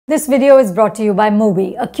This video is brought to you by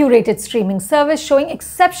Movie, a curated streaming service showing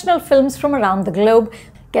exceptional films from around the globe.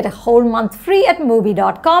 Get a whole month free at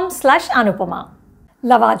movie.com/Anupama.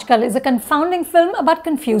 Love Aaj Kal is a confounding film about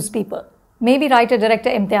confused people. Maybe writer-director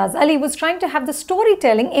Imtiaz Ali was trying to have the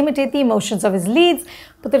storytelling imitate the emotions of his leads,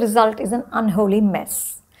 but the result is an unholy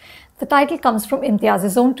mess. The title comes from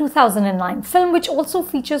Imtiaz's own 2009 film, which also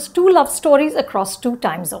features two love stories across two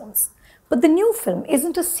time zones. But the new film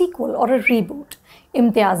isn't a sequel or a reboot.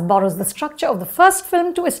 Imtiaz borrows the structure of the first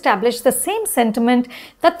film to establish the same sentiment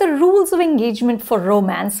that the rules of engagement for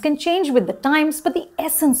romance can change with the times, but the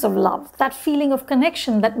essence of love, that feeling of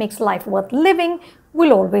connection that makes life worth living,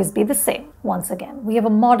 will always be the same. Once again, we have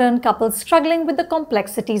a modern couple struggling with the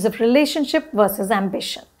complexities of relationship versus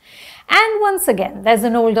ambition. And once again, there's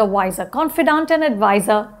an older, wiser confidant and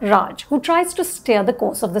advisor, Raj, who tries to steer the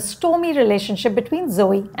course of the stormy relationship between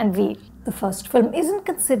Zoe and Veer. The first film isn't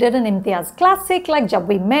considered an Imtiaz classic like Jab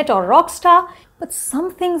We Met or Rockstar, but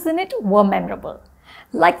some things in it were memorable.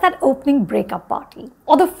 Like that opening breakup party,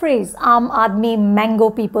 or the phrase Aam Aadmi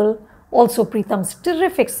Mango People, also Preetham's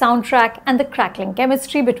terrific soundtrack and the crackling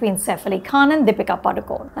chemistry between Saif Ali Khan and Deepika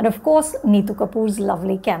Padukone. And of course, Neetu Kapoor's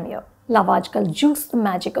lovely cameo. Love Aaj Kal juiced the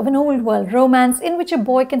magic of an old world romance in which a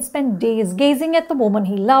boy can spend days gazing at the woman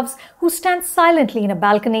he loves who stands silently in a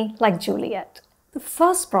balcony like Juliet. The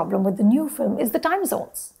first problem with the new film is the time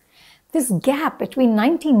zones. This gap between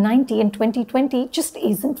 1990 and 2020 just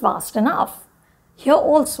isn't vast enough. Here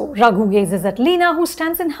also, Raghu gazes at Leena, who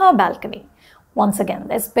stands in her balcony. Once again,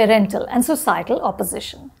 there's parental and societal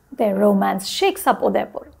opposition. Their romance shakes up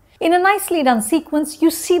Udaipur. In a nicely done sequence,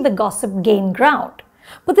 you see the gossip gain ground.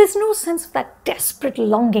 But there's no sense of that desperate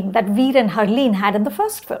longing that Veer and Harleen had in the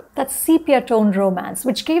first film. That sepia-toned romance,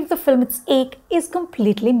 which gave the film its ache, is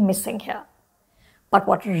completely missing here. But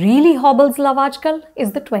what really hobbles Love Aaj Kal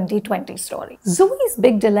is the 2020 story. Zoe's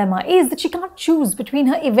big dilemma is that she can't choose between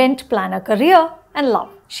her event planner career and love.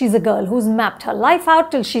 She's a girl who's mapped her life out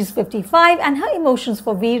till she's 55, and her emotions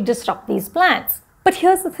for Veer disrupt these plans. But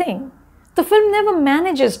here's the thing. The film never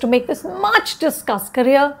manages to make this much discussed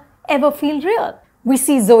career ever feel real. We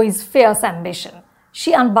see Zoe's fierce ambition.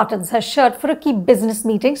 She unbuttons her shirt for a key business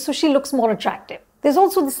meeting so she looks more attractive. There's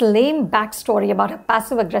also this lame backstory about her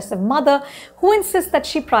passive-aggressive mother who insists that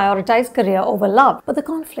she prioritize career over love. But the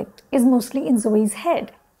conflict is mostly in Zoe's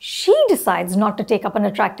head. She decides not to take up an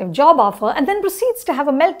attractive job offer and then proceeds to have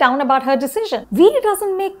a meltdown about her decision. Veer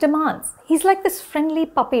doesn't make demands. He's like this friendly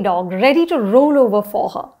puppy dog ready to roll over for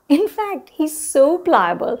her. In fact, he's so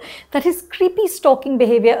pliable that his creepy stalking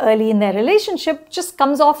behavior early in their relationship just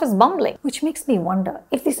comes off as bumbling. Which makes me wonder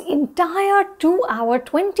if this entire 2-hour,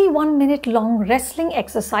 21-minute long wrestling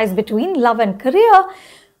exercise between love and career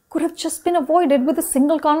could have just been avoided with a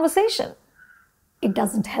single conversation. It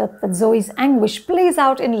doesn't help that Zoe's anguish plays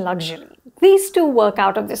out in luxury. These two work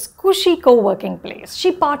out of this cushy co-working place.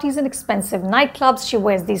 She parties in expensive nightclubs, she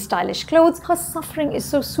wears these stylish clothes. Her suffering is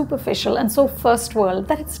so superficial and so first world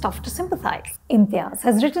that it's tough to sympathize. Imtiaz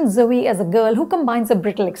has written Zoe as a girl who combines a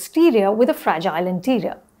brittle exterior with a fragile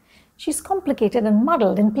interior. She's complicated and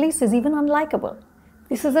muddled, in places even unlikable.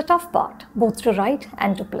 This is a tough part, both to write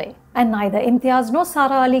and to play. And neither Imtiaz nor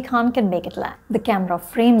Sara Ali Khan can make it land. The camera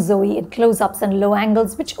frames Zoe in close-ups and low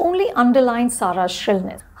angles, which only underline Sara's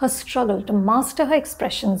shrillness. Her struggle to master her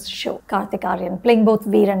expressions show. Kartik Aaryan, playing both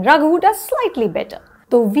Veer and Raghu, does slightly better.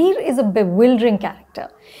 Though Veer is a bewildering character.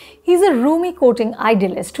 He's a roomy-coating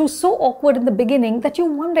idealist who's so awkward in the beginning that you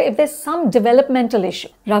wonder if there's some developmental issue.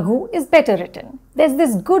 Raghu is better written. There's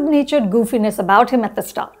this good-natured goofiness about him at the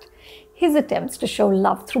start. His attempts to show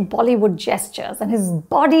love through Bollywood gestures and his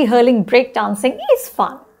body-hurling breakdancing is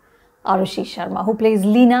fun. Arushi Sharma, who plays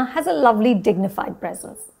Leena, has a lovely, dignified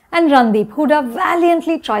presence. And Randeep Hooda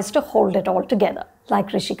valiantly tries to hold it all together.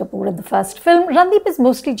 Like Rishi Kapoor in the first film, Randeep is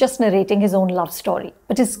mostly just narrating his own love story,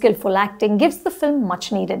 but his skillful acting gives the film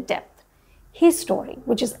much-needed depth. His story,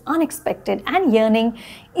 which is unexpected and yearning,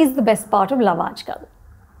 is the best part of Love Aaj Kal.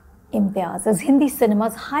 Imtiaz is Hindi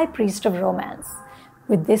cinema's high priest of romance.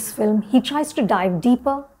 With this film, he tries to dive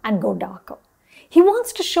deeper and go darker. He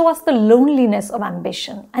wants to show us the loneliness of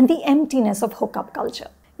ambition and the emptiness of hookup culture.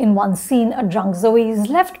 In one scene, a drunk Zoe is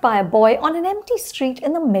left by a boy on an empty street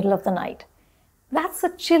in the middle of the night. That's a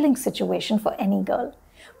chilling situation for any girl.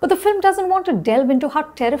 But the film doesn't want to delve into how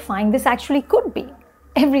terrifying this actually could be.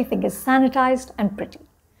 Everything is sanitized and pretty.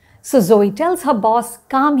 So Zoe tells her boss,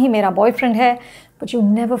 "Kaam hi mera boyfriend hai," but you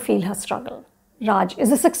never feel her struggle. Raj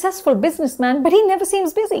is a successful businessman, but he never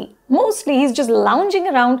seems busy. Mostly he's just lounging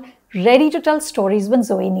around, ready to tell stories when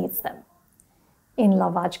Zoe needs them. In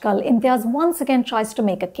Love Aaj Kal, Imtiaz once again tries to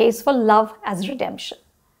make a case for love as redemption.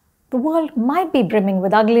 The world might be brimming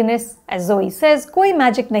with ugliness. As Zoe says, koi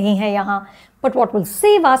magic nahi hai yahan. But what will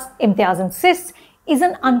save us, Imtiaz insists, is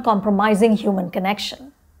an uncompromising human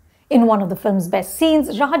connection. In one of the film's best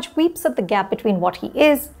scenes, Raj weeps at the gap between what he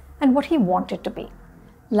is and what he wanted to be.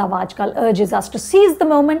 Love Aaj Kal urges us to seize the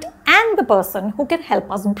moment and the person who can help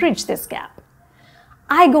us bridge this gap.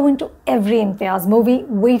 I go into every Imtiaz movie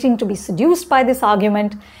waiting to be seduced by this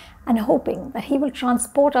argument and hoping that he will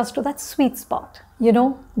transport us to that sweet spot,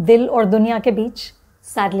 dil aur dunya ke beech.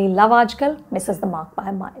 Sadly, Love Aaj Kal misses the mark by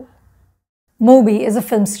a mile. Mubi is a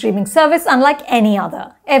film streaming service unlike any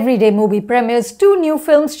other. Every day Mubi premieres 2 new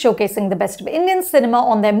films showcasing the best of Indian cinema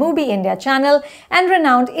on their Mubi India channel and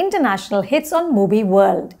renowned international hits on Mubi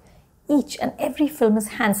World. Each and every film is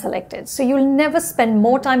hand-selected, so you'll never spend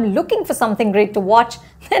more time looking for something great to watch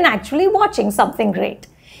than actually watching something great.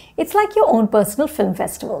 It's like your own personal film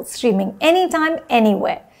festival, streaming anytime,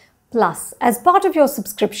 anywhere. Plus, as part of your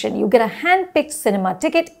subscription, you get a hand-picked cinema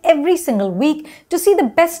ticket every single week to see the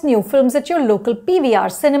best new films at your local PVR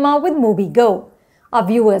cinema with Mubi Go. Our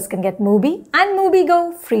viewers can get Mubi and Mubi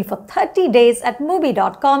Go free for 30 days at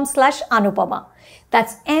mubi.com/Anupama.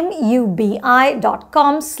 That's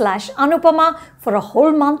mubi.com/Anupama for a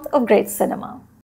whole month of great cinema.